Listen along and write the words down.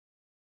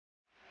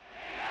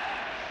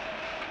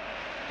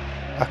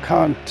I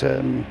can't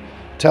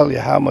tell you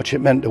how much it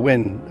meant to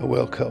win a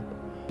World Cup.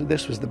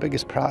 This was the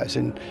biggest prize,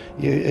 and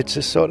it's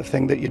the sort of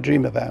thing that you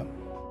dream about.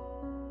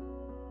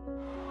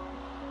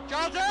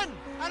 Charlton,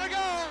 and a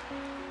goal!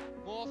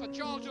 More for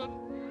Charlton.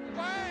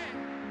 Bang!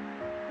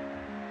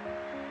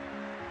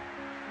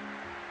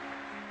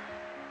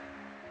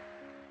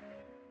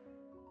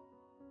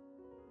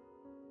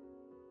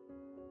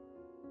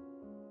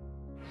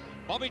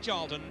 Bobby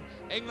Charlton,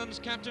 England's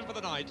captain for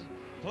the night,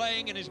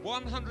 playing in his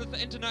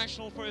 100th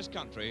international for his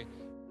country.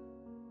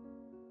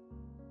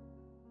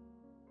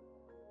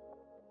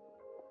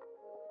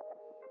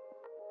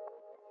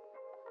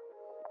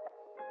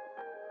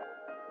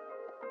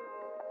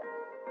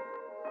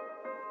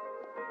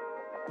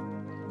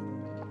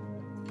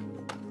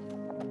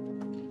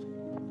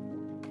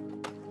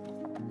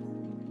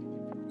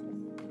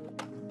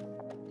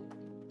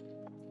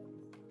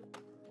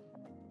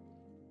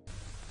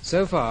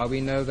 So far,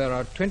 we know there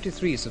are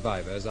 23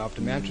 survivors after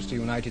Manchester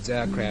United's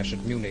air crash at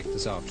Munich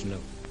this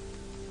afternoon.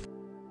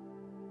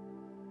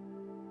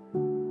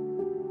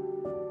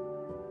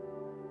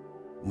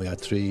 We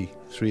had three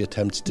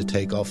attempts to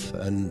take off,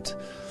 and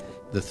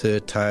the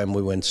third time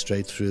we went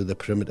straight through the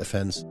perimeter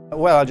fence.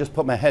 Well, I just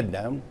put my head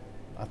down.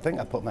 I think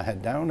I put my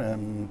head down,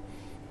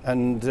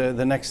 and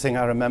the next thing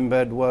I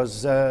remembered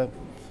was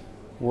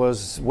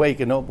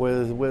waking up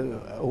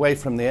away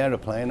from the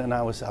aeroplane, and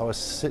I was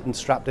sitting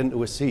strapped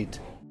into a seat.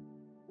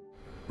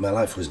 My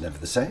life was never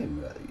the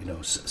same. You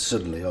know,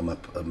 suddenly all my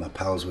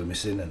pals were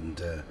missing, and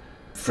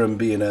from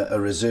being a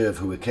reserve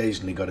who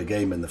occasionally got a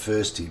game in the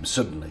first team,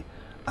 suddenly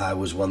I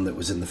was one that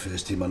was in the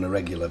first team on a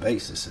regular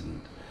basis,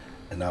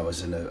 and I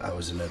was in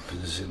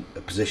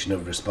a position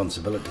of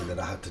responsibility that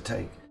I had to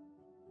take.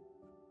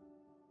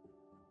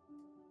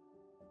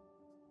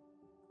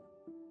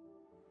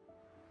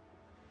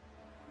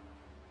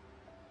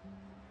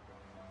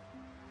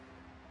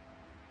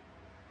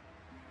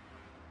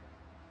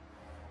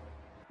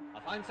 A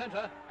fine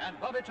centre, and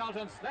Bobby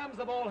Charlton slams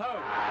the ball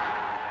home.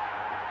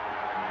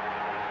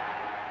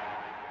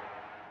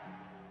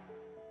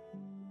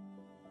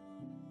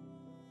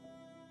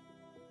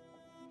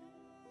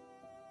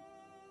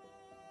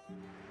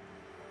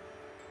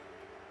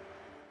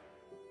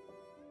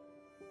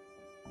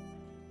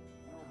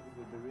 Nobody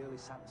would be really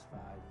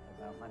satisfied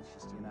about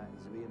Manchester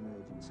United's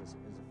re-emergence as a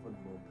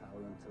football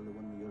power until they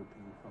won the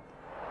European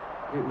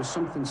Cup. It was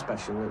something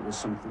special, it was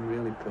something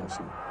really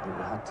personal that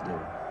we had to do.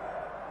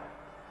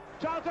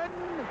 Charlton!